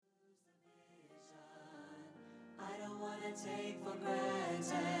take for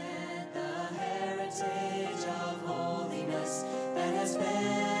granted the heritage of holiness that has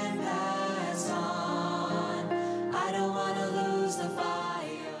been passed on. I don't want to lose the fire.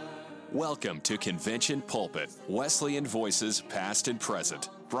 Welcome to Convention Pulpit, Wesleyan Voices Past and Present,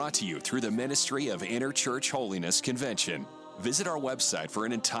 brought to you through the ministry of Interchurch Holiness Convention. Visit our website for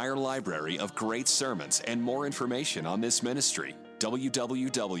an entire library of great sermons and more information on this ministry,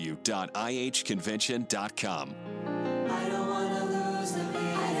 www.ihconvention.com. I don't want to lose the peace.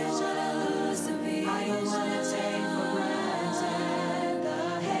 I don't want to lose the peace. I don't want to take for granted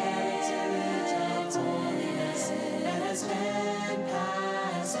the heritage of holiness that has been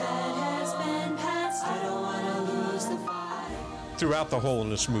passed on. I don't want to lose the fire. Throughout the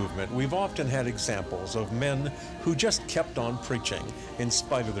holiness movement, we've often had examples of men who just kept on preaching in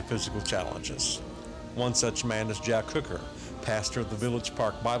spite of their physical challenges. One such man is Jack Hooker, pastor of the Village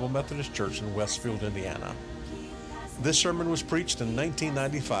Park Bible Methodist Church in Westfield, Indiana. This sermon was preached in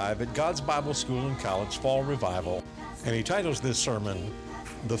 1995 at God's Bible School and College Fall Revival, and he titles this sermon,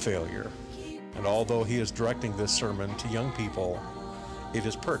 The Failure. And although he is directing this sermon to young people, it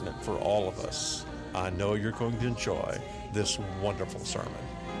is pertinent for all of us. I know you're going to enjoy this wonderful sermon.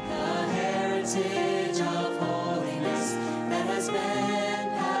 The heritage of holiness that has been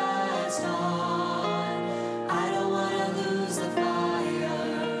passed on. I don't want to lose the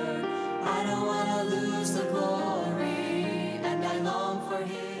fire. I don't want to lose the glory. And I long for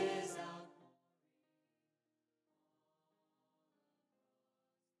his outpouring.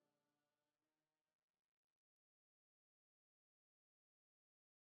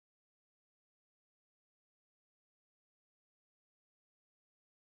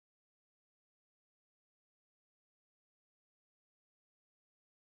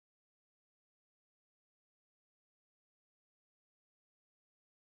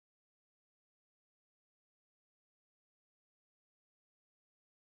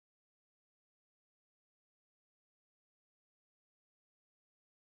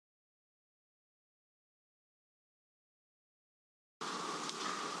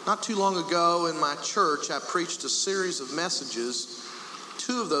 Not too long ago in my church, I preached a series of messages.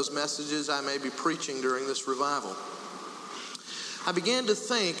 Two of those messages I may be preaching during this revival. I began to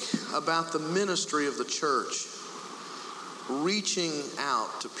think about the ministry of the church, reaching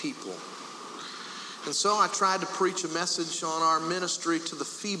out to people. And so I tried to preach a message on our ministry to the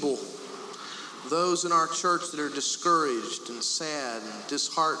feeble, those in our church that are discouraged and sad and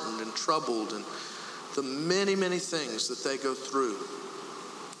disheartened and troubled, and the many, many things that they go through.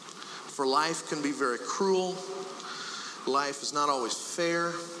 For life can be very cruel. Life is not always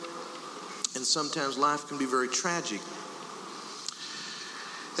fair. And sometimes life can be very tragic.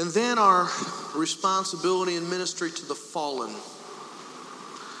 And then our responsibility in ministry to the fallen,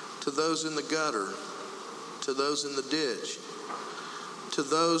 to those in the gutter, to those in the ditch, to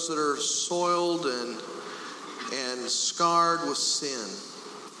those that are soiled and scarred with sin.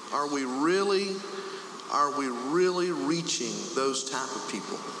 Are we really reaching those type of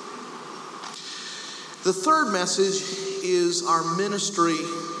people? The third message is our ministry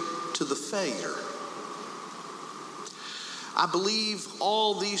to the failure. I believe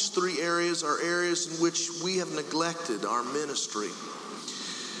all these three areas are areas in which we have neglected our ministry.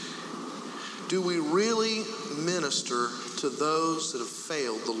 Do we really minister to those that have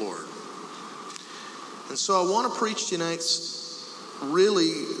failed the Lord? And so I want to preach tonight's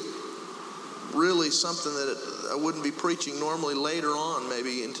really something that I wouldn't be preaching normally later on,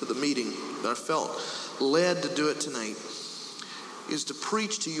 maybe into the meeting, but I felt led to do it tonight, is to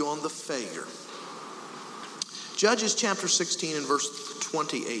preach to you on the failure. Judges chapter 16 and verse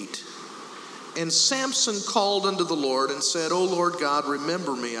 28. And Samson called unto the Lord and said, O Lord God,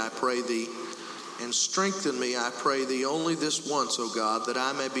 remember me, I pray thee, and strengthen me, I pray thee, only this once, O God, that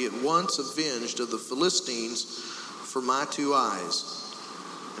I may be at once avenged of the Philistines for my two eyes.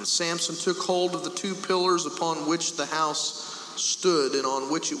 And Samson took hold of the two pillars upon which the house stood and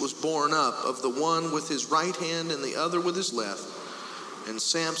on which it was borne up, of the one with his right hand and the other with his left. And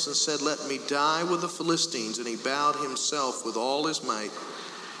Samson said, Let me die with the Philistines. And he bowed himself with all his might.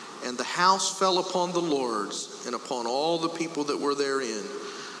 And the house fell upon the lords and upon all the people that were therein.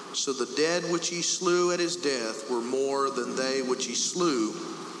 So the dead which he slew at his death were more than they which he slew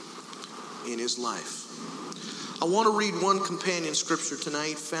in his life. I want to read one companion scripture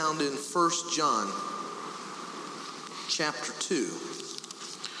tonight found in 1 John chapter 2.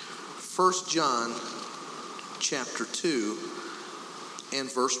 1 John chapter 2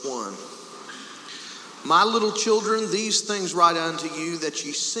 and verse 1. My little children, these things write unto you, that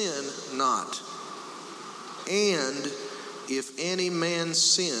ye sin not. And if any man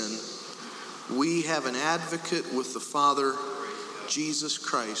sin, we have an advocate with the Father, Jesus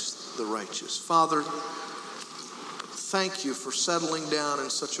Christ the righteous. Father, thank you for settling down in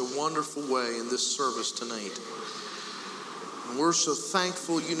such a wonderful way in this service tonight. And we're so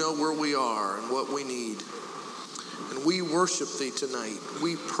thankful you know where we are and what we need. And we worship thee tonight.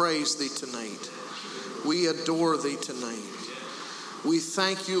 We praise thee tonight. We adore thee tonight. We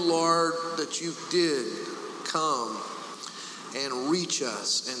thank you, Lord, that you did come and reach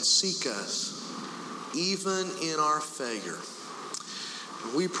us and seek us, even in our failure.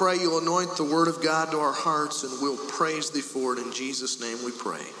 We pray you'll anoint the word of God to our hearts, and we'll praise thee for it. In Jesus' name we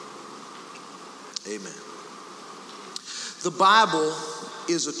pray. Amen. The Bible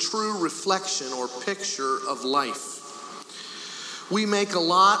is a true reflection or picture of life. We make a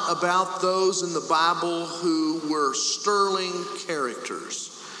lot about those in the Bible who were sterling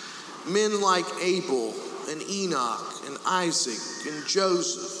characters. Men like Abel and Enoch and Isaac and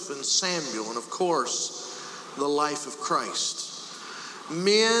Joseph and Samuel, and of course, the life of Christ.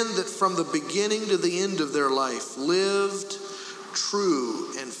 Men that from the beginning to the end of their life lived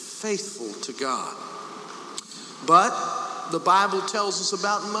true and faithful to God. But the Bible tells us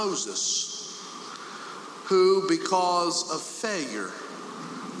about Moses, who, because of failure,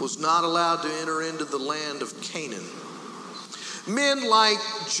 was not allowed to enter into the land of Canaan. Men like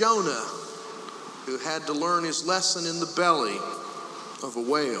Jonah, who had to learn his lesson in the belly of a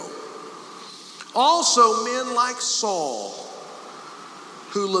whale. Also men like Saul,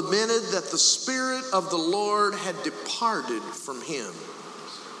 who lamented that the Spirit of the Lord had departed from him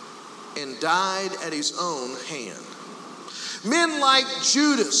and died at his own hand. Men like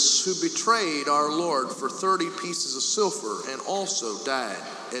Judas, who betrayed our Lord for 30 pieces of silver and also died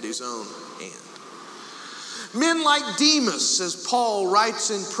at his own hand. Men like Demas, as Paul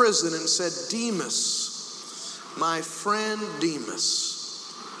writes in prison and said, Demas, my friend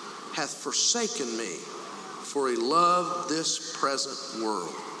Demas, hath forsaken me, for he loved this present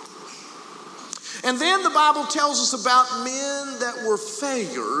world. And then the Bible tells us about men that were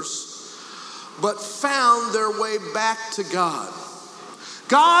failures, but found their way back to God.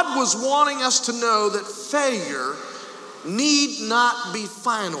 God was wanting us to know that failure need not be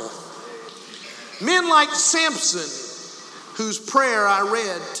final. Men like Samson, whose prayer I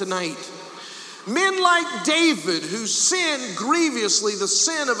read tonight. Men like David, who sinned grievously, the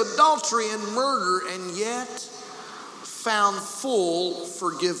sin of adultery and murder, and yet found full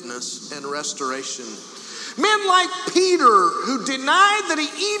forgiveness and restoration. Men like Peter, who denied that he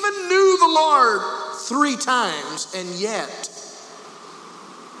even knew the Lord 3 times, and yet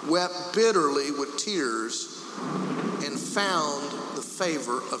wept bitterly with tears and found the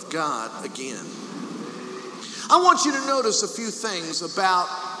favor of God again. I want you to notice a few things about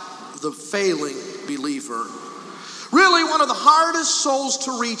the failing believer. Really, one of the hardest souls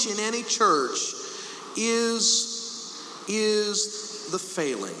to reach in any church is the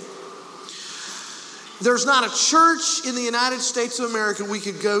failing. There's not a church in the United States of America we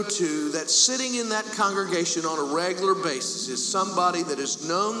could go to that sitting in that congregation on a regular basis is somebody that has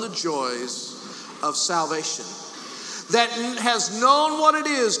known the joys of salvation, that has known what it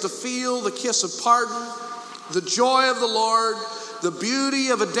is to feel the kiss of pardon, the joy of the Lord, the beauty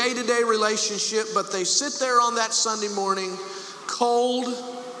of a day-to-day relationship, but they sit there on that Sunday morning cold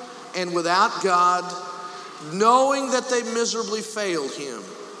and without God, knowing that they miserably failed Him.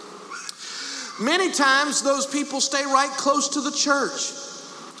 Many times those people stay right close to the church.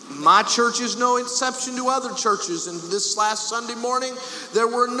 My church is no exception to other churches. And this last Sunday morning, there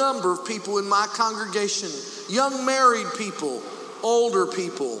were a number of people in my congregation, young married people, older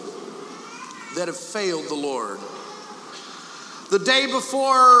people, that have failed the Lord. The day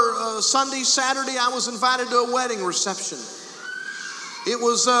before Saturday, I was invited to a wedding reception. It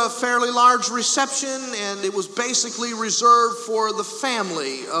was a fairly large reception, and it was basically reserved for the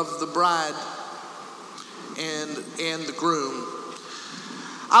family of the bride and the groom.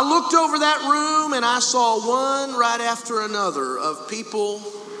 I looked over that room and I saw one right after another of people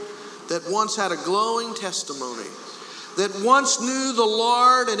that once had a glowing testimony, that once knew the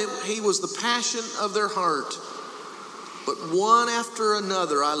Lord and He was the passion of their heart. But one after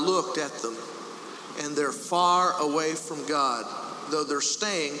another, I looked at them and they're far away from God, though they're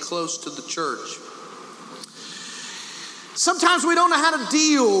staying close to the church. Sometimes we don't know how to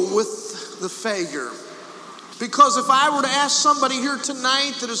deal with the failure. Because if I were to ask somebody here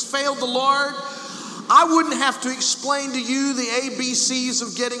tonight that has failed the Lord, I wouldn't have to explain to you the ABCs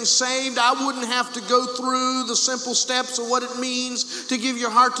of getting saved. I wouldn't have to go through the simple steps of what it means to give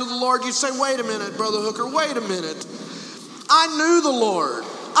your heart to the Lord. You'd say, wait a minute, Brother Hooker, wait a minute. I knew the Lord.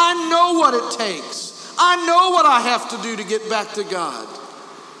 I know what it takes. I know what I have to do to get back to God.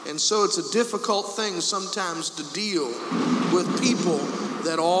 And so it's a difficult thing sometimes to deal with people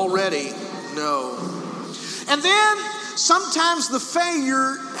that already know. And then sometimes the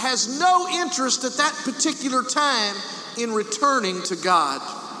failure has no interest at that particular time in returning to God.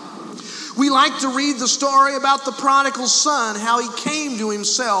 We like to read the story about the prodigal son, how he came to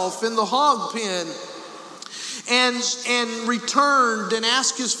himself in the hog pen and returned and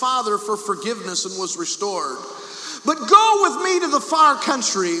asked his father for forgiveness and was restored. But go with me to the far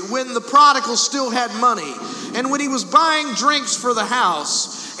country when the prodigal still had money, and when he was buying drinks for the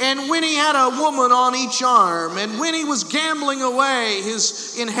house, and when he had a woman on each arm, and when he was gambling away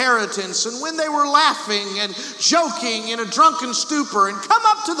his inheritance, and when they were laughing and joking in a drunken stupor, and come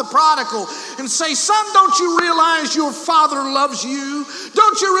up to the prodigal and say, son, don't you realize your father loves you?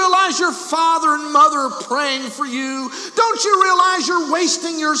 Don't you realize your father and mother are praying for you? Don't you realize you're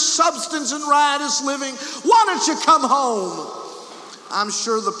wasting your substance in riotous living? Why don't you come home? I'm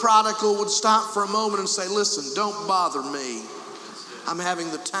sure the prodigal would stop for a moment and say, listen, don't bother me. I'm having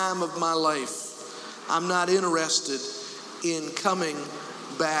the time of my life. I'm not interested in coming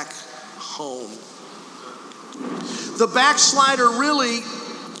back home. The backslider really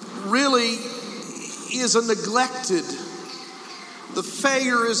is a neglected. The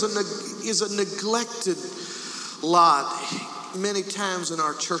failure is a neglected lot many times in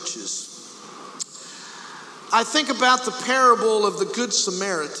our churches. I think about the parable of the Good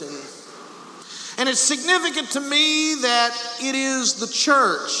Samaritan. And it's significant to me that it is the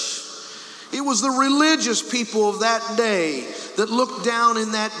church. It was the religious people of that day that looked down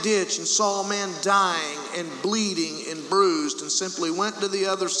in that ditch and saw a man dying and bleeding and bruised and simply went to the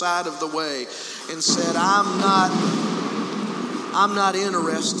other side of the way and said, I'm not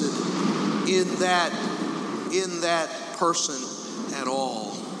interested in that person at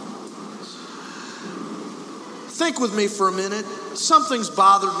all. Think with me for a minute. Something's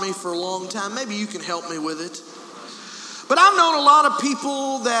bothered me for a long time. Maybe you can help me with it. But I've known a lot of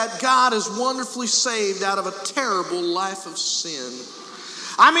people that God has wonderfully saved out of a terrible life of sin.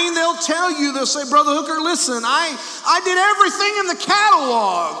 I mean, they'll say, Brother Hooker, listen, I did everything in the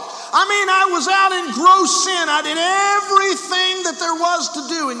catalog. I mean, I was out in gross sin. I did everything that there was to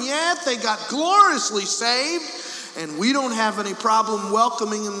do. And yet they got gloriously saved. And we don't have any problem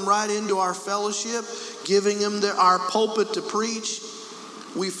welcoming them right into our fellowship, giving them our pulpit to preach.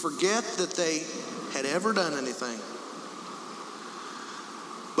 We forget that they had ever done anything.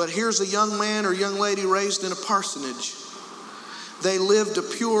 But here's a young man or young lady raised in a parsonage. They lived a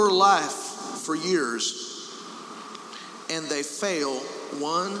pure life for years, and they fail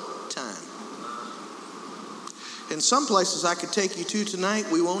one time. In some places I could take you to tonight,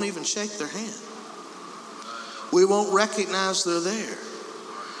 we won't even shake their hand. We won't recognize they're there.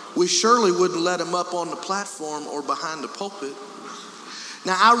 We surely wouldn't let them up on the platform or behind the pulpit.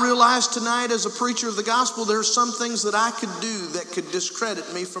 Now, I realize tonight as a preacher of the gospel, there are some things that I could do that could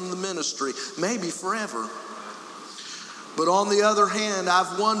discredit me from the ministry, maybe forever. But on the other hand,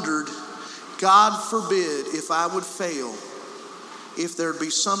 I've wondered, God forbid if I would fail, if there'd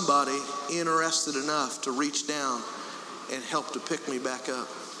be somebody interested enough to reach down and help to pick me back up.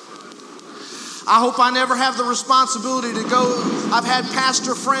 I hope I never have the responsibility to go. I've had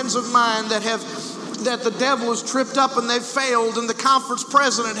pastor friends of mine that the devil has tripped up and they've failed, and the conference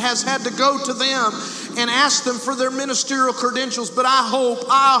president has had to go to them and ask them for their ministerial credentials. But I hope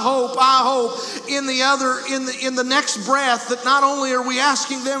in the next breath that not only are we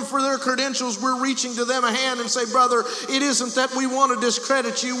asking them for their credentials, we're reaching to them a hand and say, brother, it isn't that we want to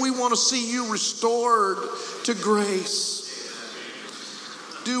discredit you. We want to see you restored to grace.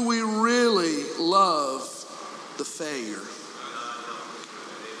 Do we really love the failure?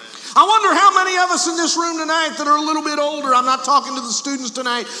 I wonder how many of us in this room tonight that are a little bit older, I'm not talking to the students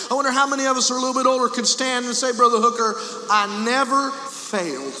tonight, I wonder how many of us are a little bit older could stand and say, Brother Hooker, I never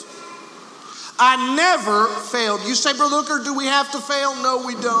failed. I never failed. You say, Brother Hooker, do we have to fail? No,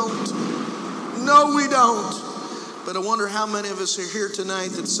 we don't. No, we don't. But I wonder how many of us are here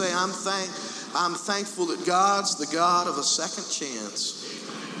tonight that say, I'm thankful that God's the God of a second chance.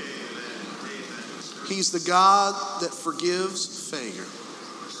 He's the God that forgives failure.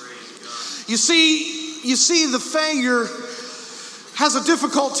 You see, the failure has a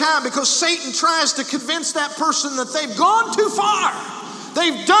difficult time because Satan tries to convince that person that they've gone too far.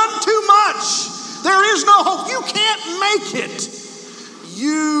 They've done too much. There is no hope. You can't make it.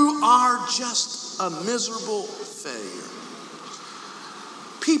 You are just a miserable failure.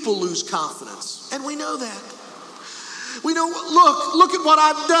 People lose confidence, and we know that. We know, look at what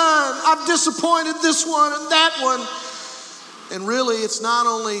I've done. I've disappointed this one and that one. And really, it's not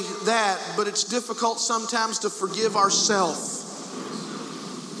only that, but it's difficult sometimes to forgive ourselves.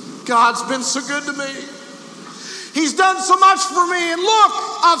 God's been so good to me. He's done so much for me, and look,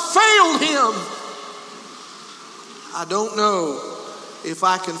 I've failed him. I don't know if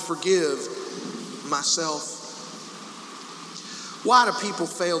I can forgive myself. Why do people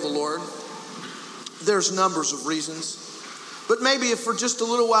fail the Lord? There's numbers of reasons. But maybe if for just a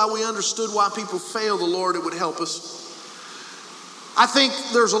little while we understood why people fail the Lord, it would help us. I think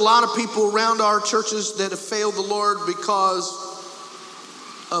there's a lot of people around our churches that have failed the Lord because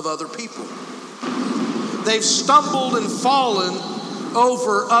of other people. They've stumbled and fallen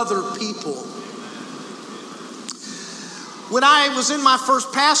over other people. When I was in my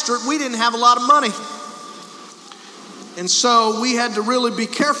first pastorate, we didn't have a lot of money. And so we had to really be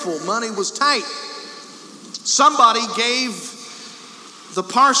careful. Money was tight. Somebody gave the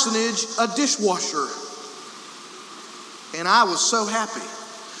parsonage a dishwasher. And I was so happy.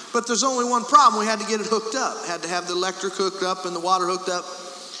 But there's only one problem. We had to get it hooked up. Had to have the electric hooked up and the water hooked up.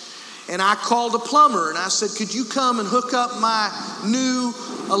 And I called a plumber and I said, could you come and hook up my new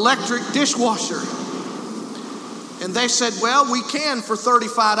electric dishwasher? And they said, well, we can for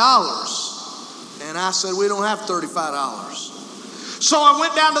 $35. And I said, we don't have $35. So I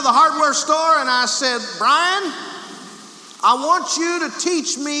went down to the hardware store and I said, Brian, I want you to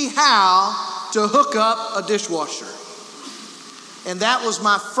teach me how to hook up a dishwasher. And that was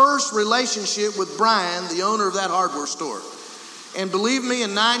my first relationship with Brian, the owner of that hardware store. And believe me,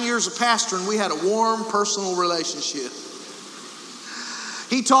 in 9 years of pastoring, we had a warm, personal relationship.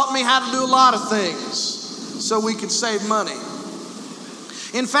 He taught me how to do a lot of things so we could save money.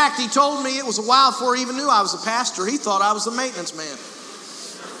 In fact, he told me it was a while before he even knew I was a pastor. He thought I was a maintenance man.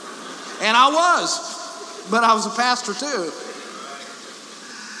 And I was, but I was a pastor too.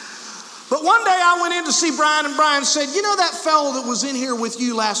 But one day I went in to see Brian, and Brian said, you know that fellow that was in here with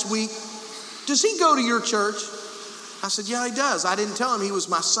you last week? Does he go to your church? I said, yeah, he does. I didn't tell him he was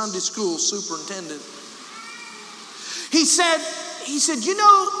my Sunday school superintendent. He said, you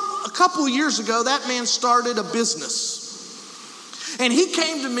know, a couple of years ago, that man started a business. And he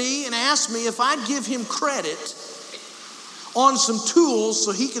came to me and asked me if I'd give him credit on some tools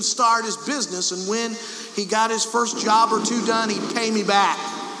so he could start his business. And when he got his first job or two done, he'd pay me back.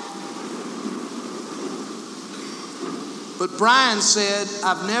 But Brian said,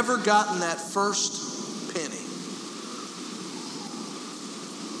 I've never gotten that first penny.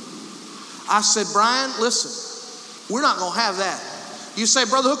 I said, Brian, listen, we're not going to have that. You say,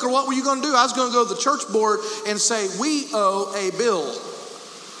 Brother Hooker, what were you going to do? I was going to go to the church board and say, we owe a bill.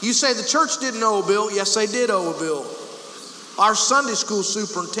 You say the church didn't owe a bill. Yes, they did owe a bill. Our Sunday school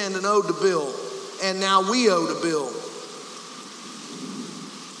superintendent owed the bill, and now we owe the bill.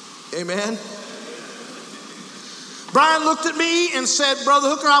 Amen. Brian looked at me and said, Brother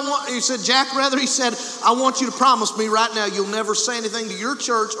Hooker, he said, Jack, rather, he said, I want you to promise me right now you'll never say anything to your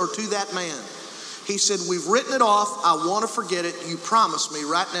church or to that man. He said, we've written it off. I want to forget it. You promise me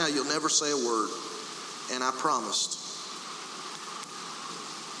right now you'll never say a word. And I promised.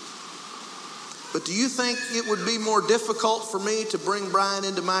 But do you think it would be more difficult for me to bring Brian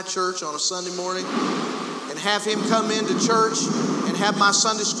into my church on a Sunday morning and have him come into church and have my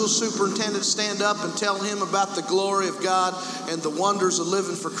Sunday school superintendent stand up and tell him about the glory of God and the wonders of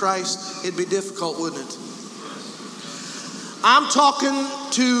living for Christ? It'd be difficult, wouldn't it? I'm talking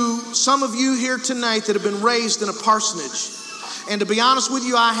to some of you here tonight that have been raised in a parsonage. And to be honest with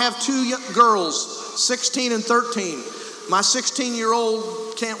you, I have two girls, 16 and 13. My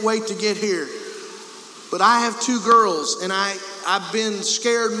 16-year-old can't wait to get here. But I have two girls, and I've been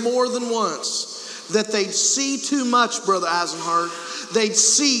scared more than once that they'd see too much, Brother Eisenhart. They'd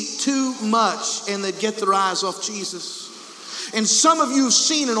see too much, and they'd get their eyes off Jesus. And some of you have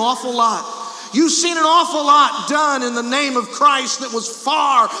seen an awful lot. You've seen an awful lot done in the name of Christ that was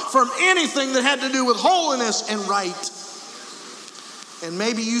far from anything that had to do with holiness and right. And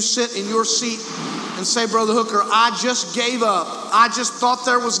maybe you sit in your seat and say, Brother Hooker, I just gave up. I just thought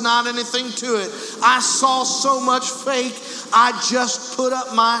there was not anything to it. I saw so much fake. I just put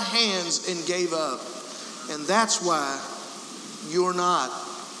up my hands and gave up. And that's why you're not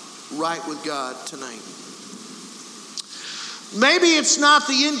right with God tonight. Maybe it's not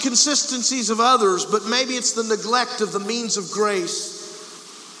the inconsistencies of others, but maybe it's the neglect of the means of grace.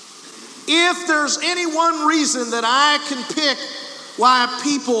 If there's any one reason that I can pick why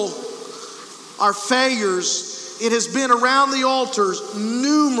people are failures, it has been around the altars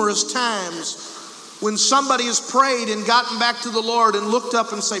numerous times when somebody has prayed and gotten back to the Lord and looked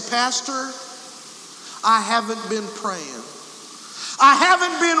up and say, Pastor, I haven't been praying. I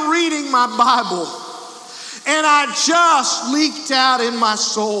haven't been reading my Bible. And I just leaked out in my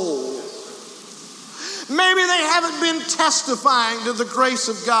soul. Maybe they haven't been testifying to the grace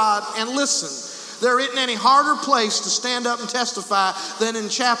of God. And listen, there isn't any harder place to stand up and testify than in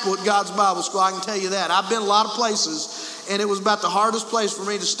chapel at God's Bible School. I can tell you that. I've been a lot of places, and it was about the hardest place for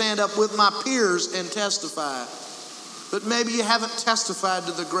me to stand up with my peers and testify. But maybe you haven't testified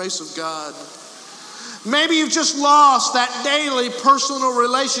to the grace of God. Maybe you've just lost that daily personal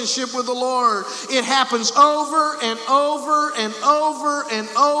relationship with the Lord. It happens over and over and over and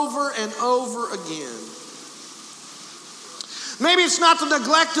over and over again. Maybe it's not the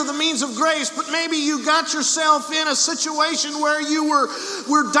neglect of the means of grace, but maybe you got yourself in a situation where you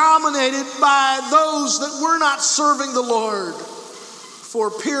were dominated by those that were not serving the Lord. For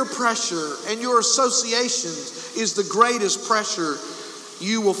peer pressure and your associations is the greatest pressure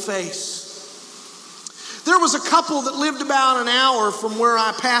you will face. There was a couple that lived about an hour from where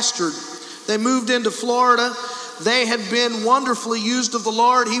I pastored. They moved into Florida. They had been wonderfully used of the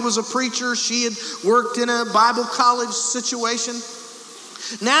Lord. He was a preacher. She had worked in a Bible college situation.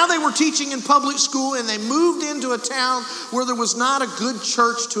 Now they were teaching in public school, and they moved into a town where there was not a good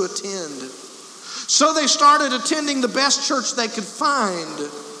church to attend. So they started attending the best church they could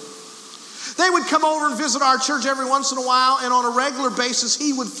find. They would come over and visit our church every once in a while, and on a regular basis,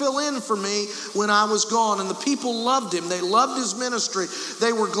 he would fill in for me when I was gone. And the people loved him. They loved his ministry.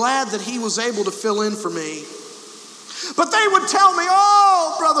 They were glad that he was able to fill in for me. But they would tell me,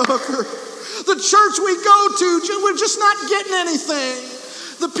 "Oh, Brother Hooker, the church we go to, we're just not getting anything.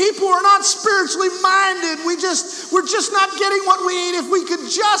 The people are not spiritually minded. We're just not getting what we need. If we could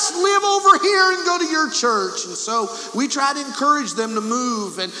just live over here and go to your church." And so we try to encourage them to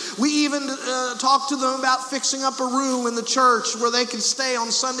move. And we even talk to them about fixing up a room in the church where they could stay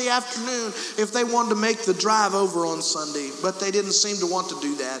on Sunday afternoon if they wanted to make the drive over on Sunday. But they didn't seem to want to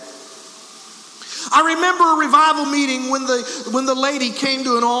do that. I remember a revival meeting when the lady came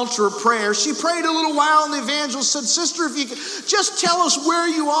to an altar of prayer. She prayed a little while, and the evangelist said, "Sister, if you could just tell us where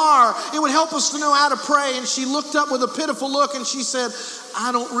you are, it would help us to know how to pray." And she looked up with a pitiful look, and she said,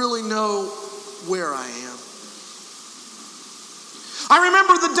 "I don't really know where I am." I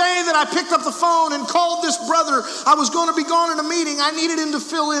remember the day that I picked up the phone and called this brother. I was going to be gone in a meeting. I needed him to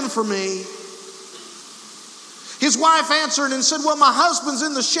fill in for me. His wife answered and said, "Well, my husband's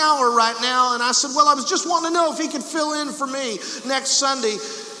in the shower right now." And I said, "Well, I was just wanting to know if he could fill in for me next Sunday."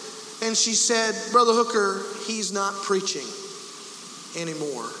 And she said, "Brother Hooker, he's not preaching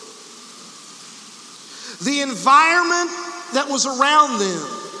anymore." The environment that was around them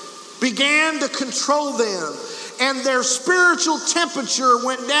began to control them, and their spiritual temperature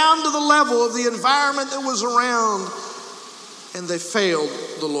went down to the level of the environment that was around, and they failed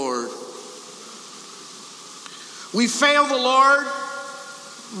the Lord. We fail the Lord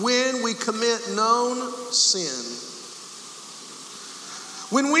when we commit known sin.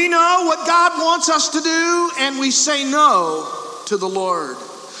 When we know what God wants us to do and we say no to the Lord.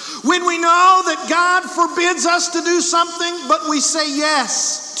 When we know that God forbids us to do something but we say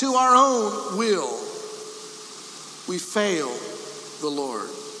yes to our own will. We fail the Lord.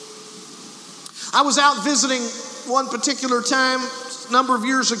 I was out visiting one particular time a number of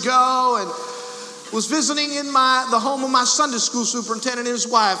years ago, and was visiting in the home of my Sunday school superintendent and his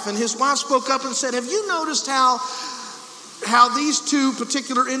wife. And his wife spoke up and said, "Have you noticed how these two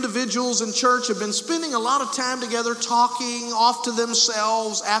particular individuals in church have been spending a lot of time together talking off to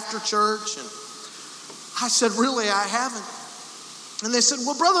themselves after church?" And I said, "Really, I haven't." And they said,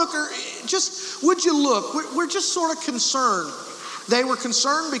 "Well, Brother Hooker, just would you look? We're just sort of concerned." They were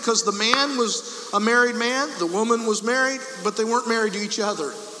concerned because the man was a married man, the woman was married, but they weren't married to each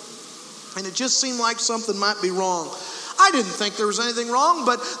other. And it just seemed like something might be wrong. I didn't think there was anything wrong,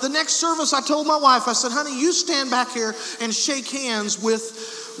 but the next service I told my wife, I said, "Honey, you stand back here and shake hands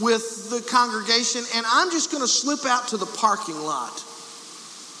with the congregation, and I'm just going to slip out to the parking lot."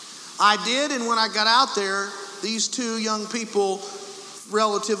 I did, and when I got out there, these two young people,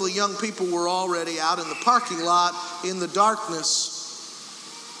 relatively young people, were already out in the parking lot in the darkness.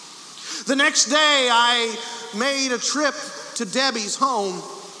 The next day, I made a trip to Debbie's home.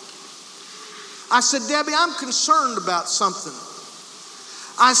 I said, "Debbie, I'm concerned about something."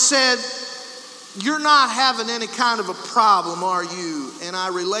 I said, "You're not having any kind of a problem, are you?" And I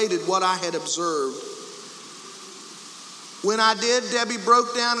related what I had observed. When I did, Debbie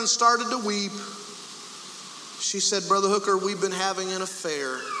broke down and started to weep. She said, "Brother Hooker, we've been having an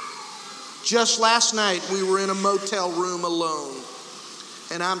affair. Just last night, we were in a motel room alone,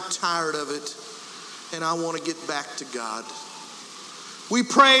 and I'm tired of it, and I want to get back to God." We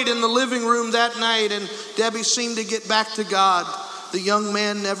prayed in the living room that night, and Debbie seemed to get back to God. The young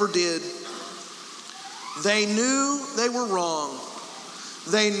man never did. They knew they were wrong.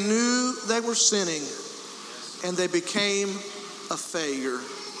 They knew they were sinning, and they became a failure.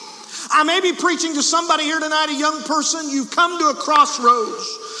 I may be preaching to somebody here tonight, a young person. You've come to a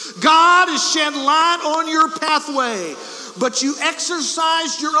crossroads. God has shed light on your pathway, but you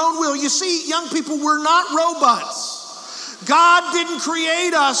exercised your own will. You see, young people, we're not robots. God didn't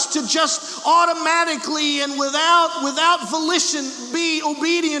create us to just automatically and without volition be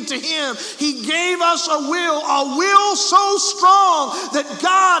obedient to Him. He gave us a will so strong that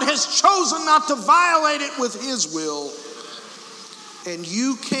God has chosen not to violate it with His will. And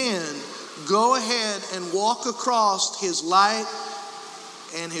you can go ahead and walk across His light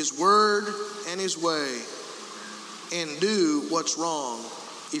and His word and His way and do what's wrong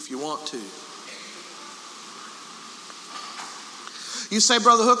if you want to. You say,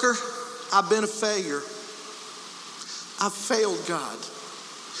 Brother Hooker, I've been a failure. I've failed God.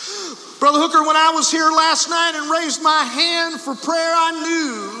 Brother Hooker, when I was here last night and raised my hand for prayer, I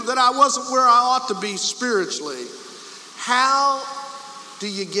knew that I wasn't where I ought to be spiritually. How do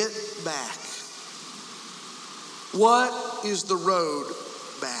you get back? What is the road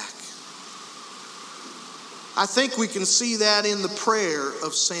back? I think we can see that in the prayer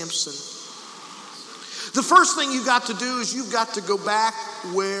of Samson. The first thing you got to do is you've got to go back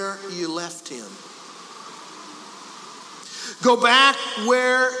where you left him. Go back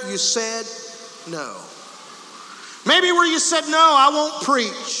where you said no. Maybe where you said, no, I won't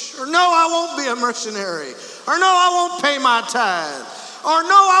preach. Or no, I won't be a missionary. Or no, I won't pay my tithe. Or no,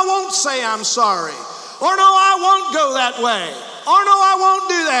 I won't say I'm sorry. Or no, I won't go that way. Or no, I won't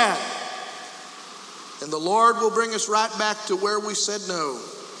do that. And the Lord will bring us right back to where we said no.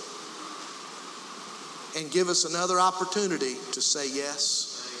 And give us another opportunity to say yes.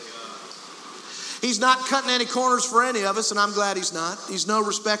 He's not cutting any corners for any of us, and I'm glad He's not. He's no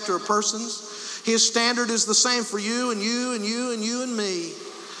respecter of persons. His standard is the same for you and you and you and you and me.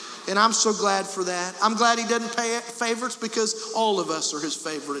 And I'm so glad for that. I'm glad He doesn't pay favorites because all of us are His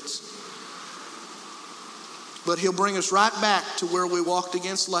favorites. But He'll bring us right back to where we walked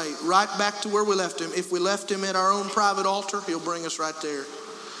against light, right back to where we left Him. If we left Him at our own private altar, He'll bring us right there.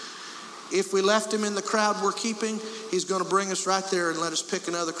 If we left Him in the crowd we're keeping, He's going to bring us right there and let us pick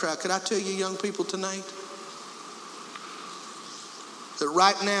another crowd. Could I tell you, young people, tonight, that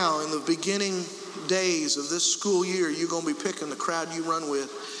right now in the beginning days of this school year, you're going to be picking the crowd you run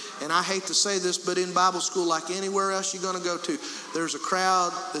with. And I hate to say this, but in Bible school, like anywhere else you're going to go to, there's a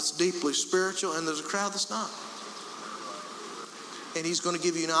crowd that's deeply spiritual and there's a crowd that's not. And He's going to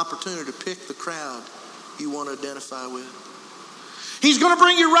give you an opportunity to pick the crowd you want to identify with. He's going to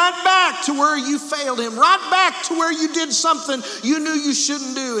bring you right back to where you failed Him, right back to where you did something you knew you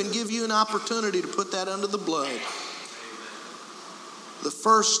shouldn't do, and give you an opportunity to put that under the blood. The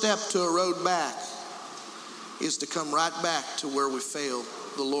first step to a road back is to come right back to where we failed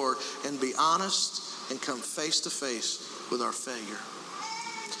the Lord and be honest and come face to face with our failure.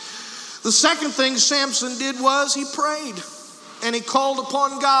 The second thing Samson did was he prayed and he called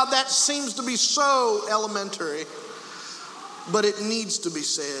upon God. That seems to be so elementary, but it needs to be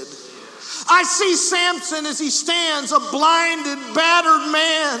said. I see Samson as he stands, a blinded, battered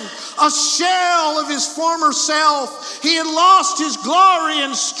man, a shell of his former self. He had lost his glory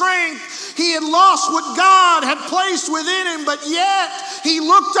and strength. He had lost what God had placed within him, but yet he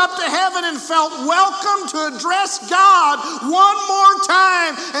looked up to heaven and felt welcome to address God one more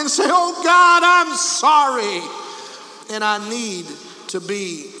time and say, oh God, I'm sorry, and I need to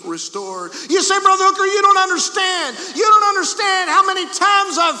be restored. You say, Brother Hooker, you don't understand. You don't understand how many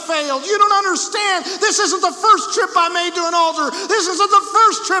times I've failed. You don't understand. This isn't the first trip I made to an altar. This isn't the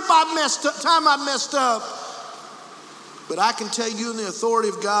first trip I messed up. But I can tell you in the authority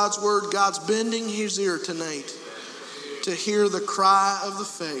of God's word, God's bending His ear tonight to hear the cry of the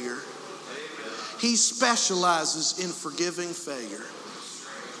failure. He specializes in forgiving failure.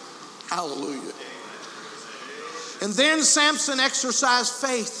 Hallelujah. And then Samson exercised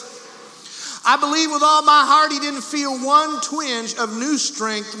faith. I believe with all my heart he didn't feel one twinge of new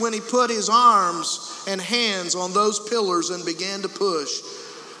strength when he put his arms and hands on those pillars and began to push.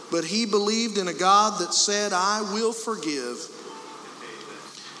 But he believed in a God that said, I will forgive.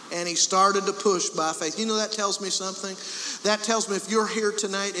 And he started to push by faith. You know, that tells me something. That tells me if you're here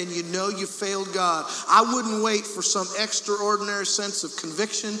tonight and you know you failed God, I wouldn't wait for some extraordinary sense of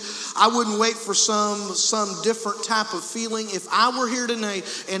conviction. I wouldn't wait for some different type of feeling. If I were here tonight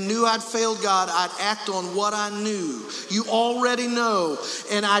and knew I'd failed God, I'd act on what I knew. You already know.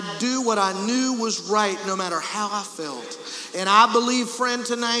 And I'd do what I knew was right no matter how I felt. And I believe, friend,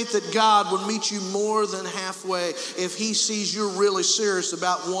 tonight that God would meet you more than halfway if He sees you're really serious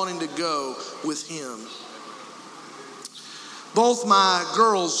about wanting to go with Him. Both my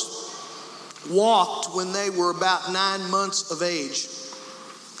girls walked when they were about 9 months of age.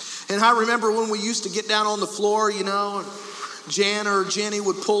 And I remember when we used to get down on the floor, and Jan or Jenny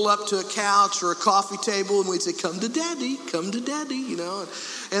would pull up to a couch or a coffee table and we'd say, come to daddy,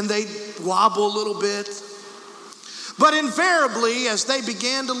 and they'd wobble a little bit. But invariably, as they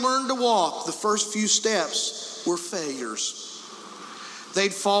began to learn to walk, the first few steps were failures.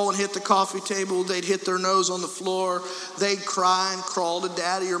 They'd fall and hit the coffee table. They'd hit their nose on the floor. They'd cry and crawl to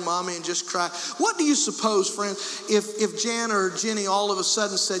daddy or mommy and just cry. What do you suppose, friends, if Jan or Jenny all of a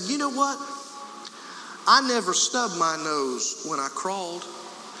sudden said, you know what? I never stubbed my nose when I crawled.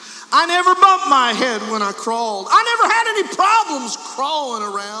 I never bumped my head when I crawled. I never had any problems crawling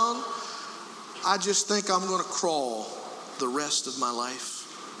around. I just think I'm going to crawl the rest of my life.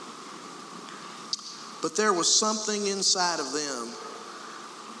 But there was something inside of them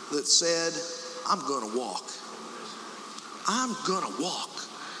that said, I'm going to walk. I'm going to walk.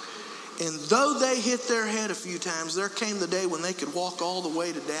 And though they hit their head a few times, there came the day when they could walk all the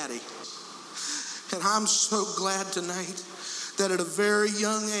way to daddy. And I'm so glad tonight that at a very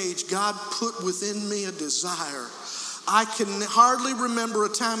young age, God put within me a desire. I can hardly remember a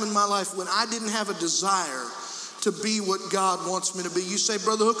time in my life when I didn't have a desire to be what God wants me to be. You say,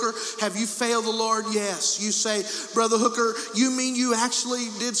 Brother Hooker, have you failed the Lord? Yes. You say, Brother Hooker, you mean you actually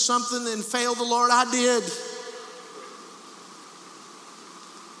did something and failed the Lord? I did.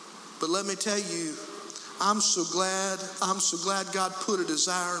 But let me tell you, I'm so glad God put a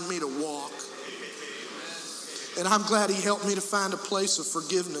desire in me to walk. And I'm glad he helped me to find a place of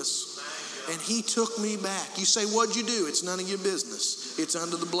forgiveness. And he took me back. You say, what'd you do? It's none of your business. It's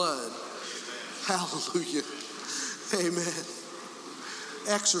under the blood. Hallelujah. Amen.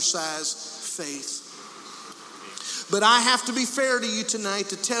 Exercise faith. But I have to be fair to you tonight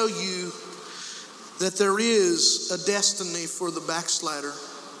to tell you that there is a destiny for the backslider,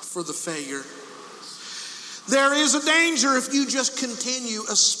 for the failure. There is a danger if you just continue,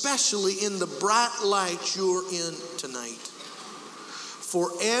 especially in the bright light you're in tonight.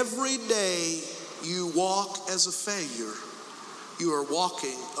 For every day you walk as a failure, you are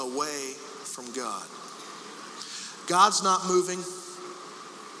walking away from God. God's not moving.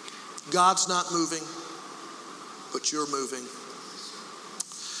 God's not moving, but you're moving.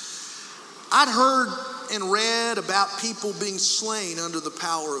 I'd heard and read about people being slain under the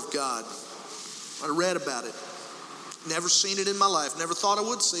power of God. I read about it. Never seen it in my life. Never thought I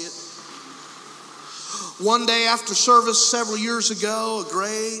would see it. One day after service several years ago, a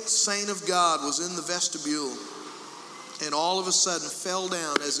great saint of God was in the vestibule and all of a sudden fell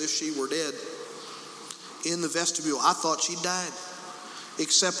down as if she were dead in the vestibule. I thought she died,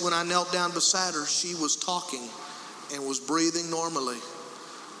 except when I knelt down beside her, she was talking and was breathing normally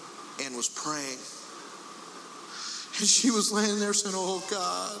and was praying. And she was laying there saying, oh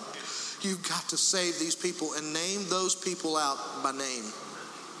God, you've got to save these people, and name those people out by name.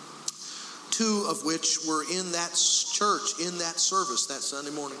 2 of which were in that church, in that service that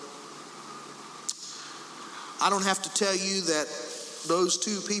Sunday morning. I don't have to tell you that those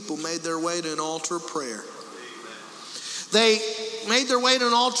 2 people made their way to an altar of prayer. They made their way to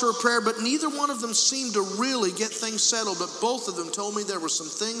an altar of prayer, but neither one of them seemed to really get things settled. But both of them told me there were some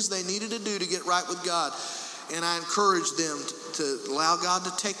things they needed to do to get right with God. And I encouraged them to allow God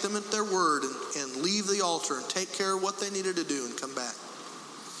to take them at their word and leave the altar and take care of what they needed to do and come back.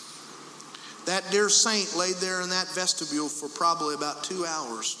 That dear saint laid there in that vestibule for probably about 2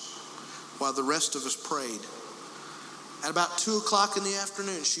 hours while the rest of us prayed. At about 2 o'clock in the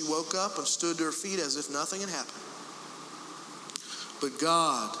afternoon, she woke up and stood to her feet as if nothing had happened. But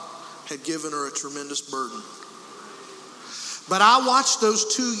God had given her a tremendous burden. But I watched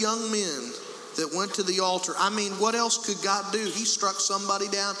those 2 young men that went to the altar. I mean, what else could God do? He struck somebody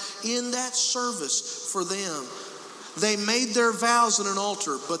down in that service for them. They made their vows at an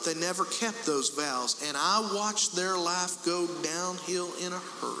altar, but they never kept those vows. And I watched their life go downhill in a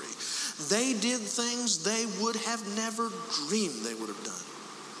hurry. They did things they would have never dreamed they would have done.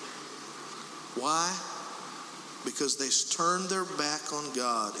 Why? Because they turned their back on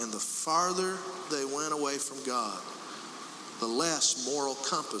God. And the farther they went away from God, the less moral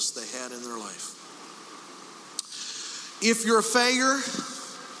compass they had in their life. If you're a failure,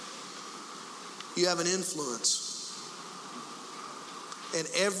 you have an influence. And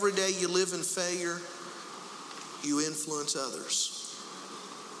every day you live in failure, you influence others.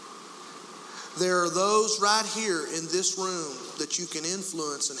 There are those right here in this room that you can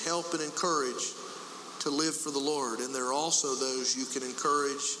influence and help and encourage to live for the Lord. And there are also those you can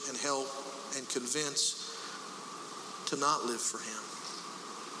encourage and help and convince to not live for Him.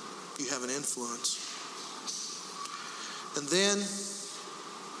 You have an influence. And then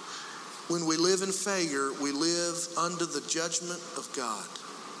When we live in failure, we live under the judgment of God.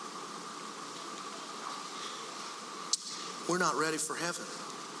 We're not ready for heaven.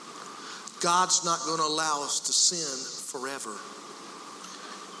 God's not going to allow us to sin forever.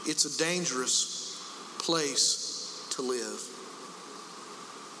 It's a dangerous place to live.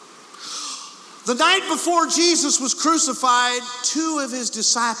 The night before Jesus was crucified, 2 of his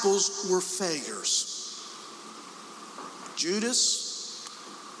disciples were failures. Judas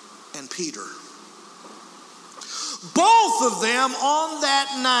and Peter. Both of them on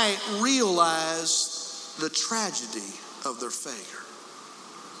that night realized the tragedy of their failure.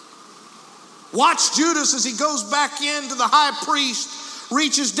 Watch Judas as he goes back into the high priest,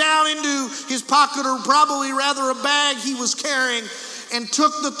 reaches down into his pocket, or probably rather a bag he was carrying, and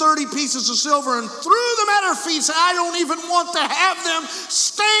took the 30 pieces of silver and threw them at her feet. Said, I don't even want to have them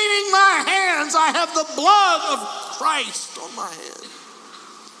staining my hands. I have the blood of Christ on my hand.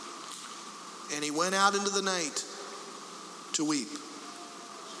 And he went out into the night to weep.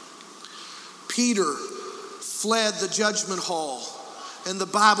 Peter fled the judgment hall, and the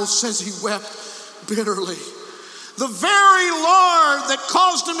Bible says he wept bitterly. The very Lord that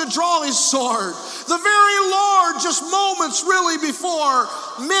caused him to draw his sword, the very Lord just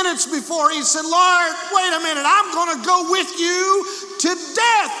minutes before, he said, Lord, wait a minute, I'm going to go with you to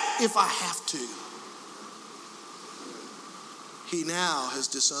death if I have to. He now has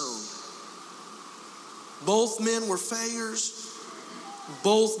disowned. Both men were failures.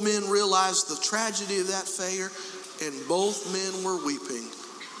 Both men realized the tragedy of that failure, and both men were weeping.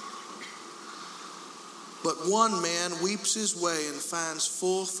 But one man weeps his way and finds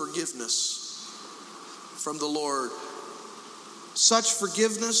full forgiveness from the Lord. Such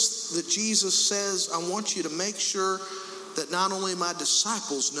forgiveness that Jesus says, I want you to make sure that not only my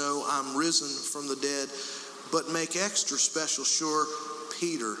disciples know I'm risen from the dead, but make extra special sure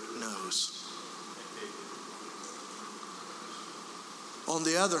Peter knows. On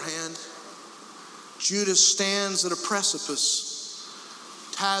the other hand, Judas stands at a precipice,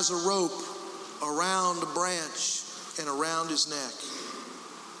 ties a rope around a branch and around his neck,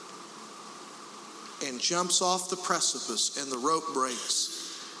 and jumps off the precipice, and the rope breaks,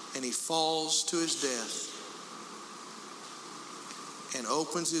 and he falls to his death and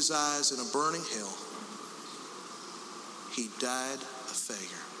opens his eyes in a burning hell. He died a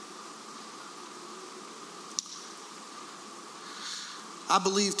failure. I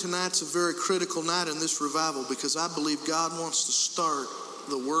believe tonight's a very critical night in this revival, because I believe God wants to start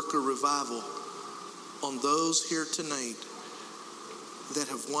the work of revival on those here tonight that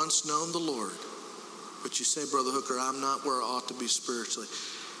have once known the Lord. But you say, Brother Hooker, I'm not where I ought to be spiritually.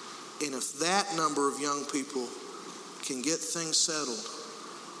 And if that number of young people can get things settled,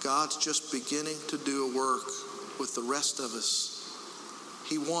 God's just beginning to do a work with the rest of us.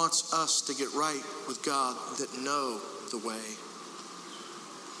 He wants us to get right with God that know the way.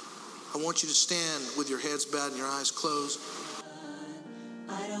 I want you to stand with your heads bowed and your eyes closed.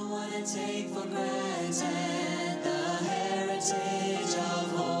 I don't want to take for granted the heritage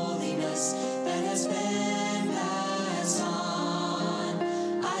of holiness that has been passed on.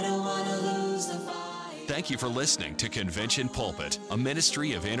 I don't want to lose the fight. Thank you for listening to Convention Pulpit, a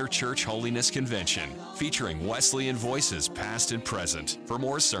ministry of Interchurch Holiness Convention, featuring Wesleyan voices past and present. For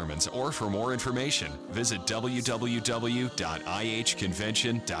more sermons or for more information, visit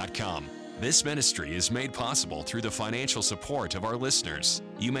www.ihconvention.com. This ministry is made possible through the financial support of our listeners.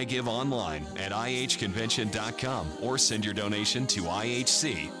 You may give online at ihconvention.com or send your donation to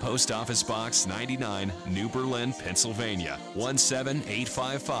IHC, Post Office Box 99, New Berlin, Pennsylvania,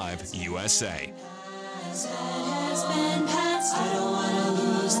 17855, USA. Has been passed. I don't want to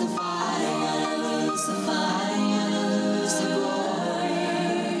lose the fight. I don't want to lose the fight. I don't want to lose the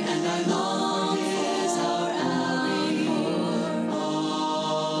glory. And I long for His our hour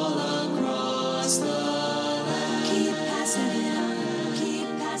all across the land. Keep passing.